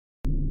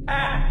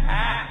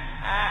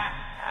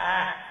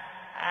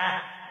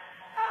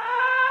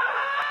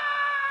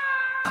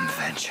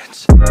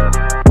vengeance.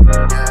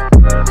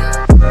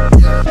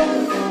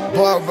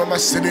 Boy, I run my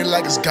city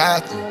like it's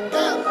Gotham.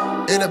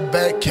 In a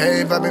bad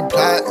cave, I've been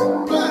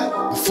plotting.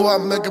 Before I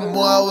make a move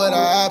with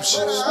the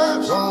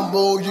options. Wrong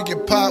move, you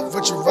get popped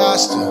with your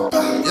roster.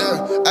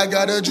 Yeah, I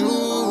got the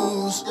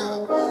juice.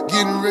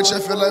 Getting rich, I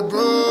feel like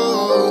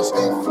Bruce.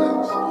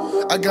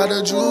 I got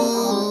the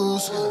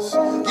juice.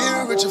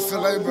 Getting rich, I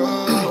feel like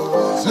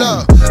Bruce.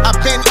 Look,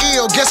 I've been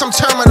ill, guess I'm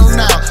terminal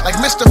now. Like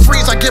Mr.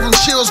 Freeze, I give him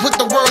chills with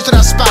the words that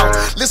I spout.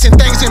 Listen,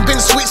 things ain't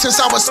been sweet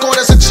since I was scored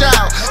as a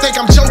child. Think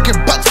I'm joking,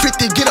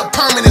 $150, get a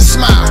permanent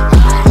smile.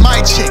 My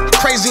chick,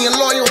 crazy and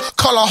loyal,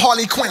 call her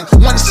Harley Quinn.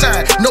 One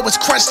sign, know it's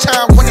crunch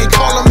time when they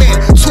call him in.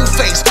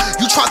 Two-Face,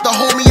 you tried to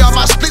hold me out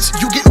my splits,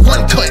 you get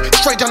one cut,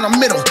 straight down the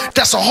middle,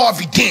 that's a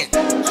Harvey Dent.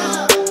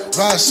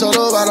 Ride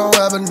solo, I don't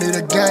ever need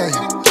a game.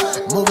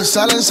 Moving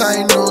silence,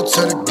 I ain't new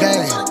to the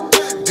game.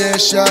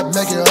 Dead shot,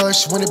 make it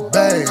hush when it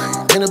bang.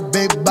 In a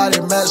big body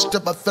matched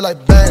up, I feel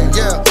like bang.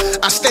 Yeah,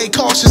 I stay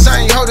cautious,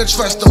 I ain't heard of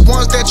trust. The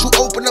ones that you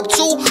open up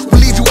to will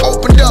leave you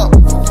opened up.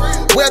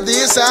 Whether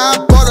it's a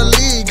hop or the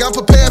league, I'm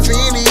prepared for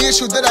any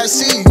issue that I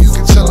see. You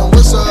can tell them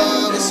what's up,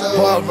 what's up.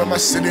 Boy, I run my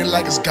city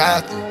like it's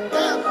Gotham.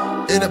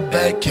 In a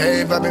bad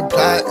cave, I've been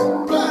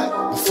plotting.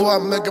 Before I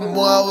make a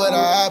move with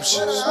the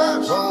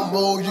options. Wrong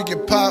move, you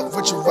get popped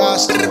with your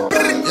roster.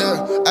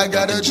 Yeah, I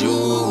got the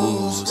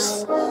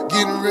juice.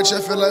 Getting rich, I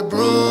feel like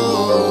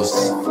Bruce.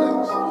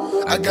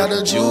 I got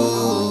the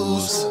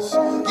juice.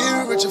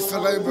 Getting rich, I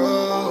feel like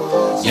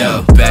Bruce.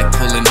 Yeah, back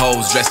pulling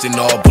hoes, dressed in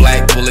all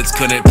black. Bullets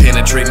couldn't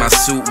penetrate my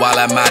suit while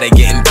I'm out of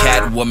getting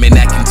Catwoman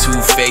acting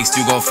two-faced.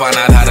 You gon' find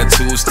out how the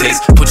tools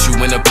taste. Put you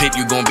in a pit,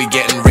 you gon' be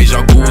getting rage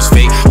or goose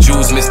fake.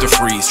 Jews, Mr.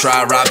 Freeze,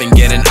 try robbing,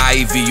 get an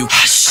IV. You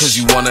cause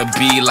you wanna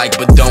be like,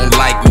 but don't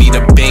like me.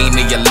 The bane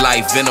of your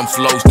life, venom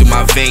flows through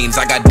my veins.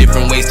 I got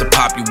different ways to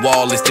pop you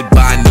all, listed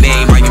by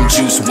name. I am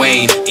Juice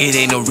Wayne, it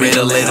ain't a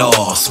riddle at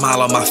all.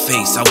 Smile on my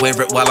face, I wear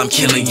it while I'm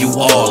killing you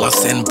all. I'll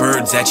send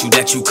birds at you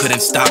that you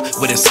couldn't stop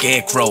with a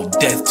scarecrow.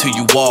 Death to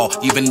you all,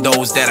 even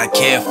those that I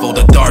care for.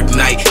 The dark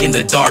night, in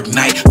the dark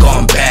night,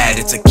 gone bad.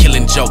 It's a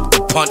killing joke,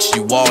 the punch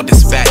you all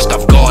dispatched.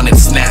 I've gone and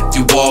snapped,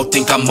 you all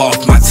think I'm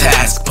off my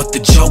task, but the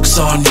joke's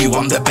on you,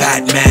 I'm the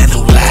Batman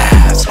who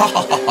laughs. Boy,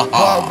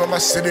 I run my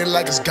city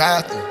like it's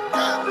Gotham.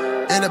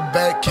 In a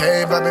bad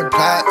cave, I've been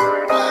plotting.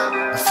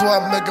 Before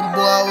I make a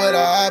move with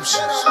the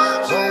options.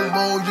 Wrong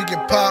move, you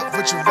get popped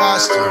with your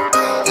roster.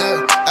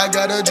 Yeah, I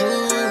got the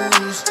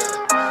juice.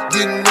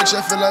 Getting rich,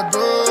 I feel like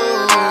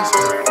Bruce.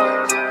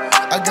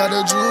 I got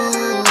the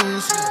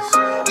juice.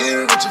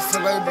 Getting rich, I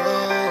feel like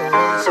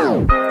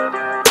Bruce.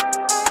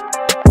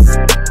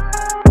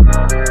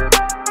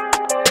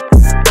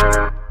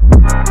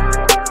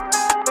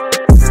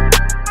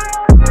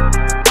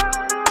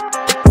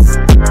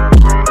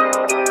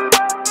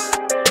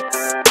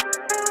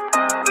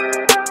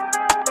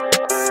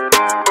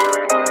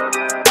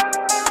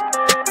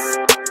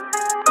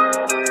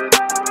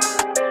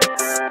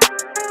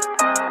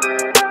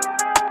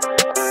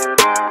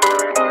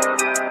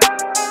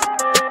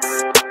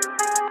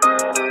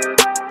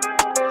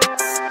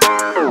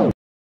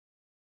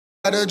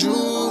 Got the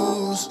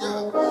juice,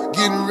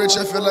 getting rich,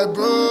 I feel like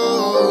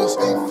Bruce.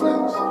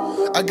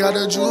 I got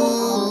the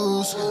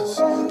juice,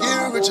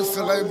 getting rich, I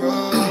feel like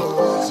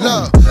Bruce.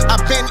 Look,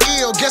 I've been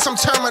ill, guess I'm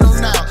terminal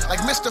now. Like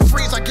Mr.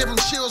 Freeze, I give him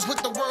chills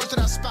with the words that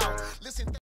I spout. Listen.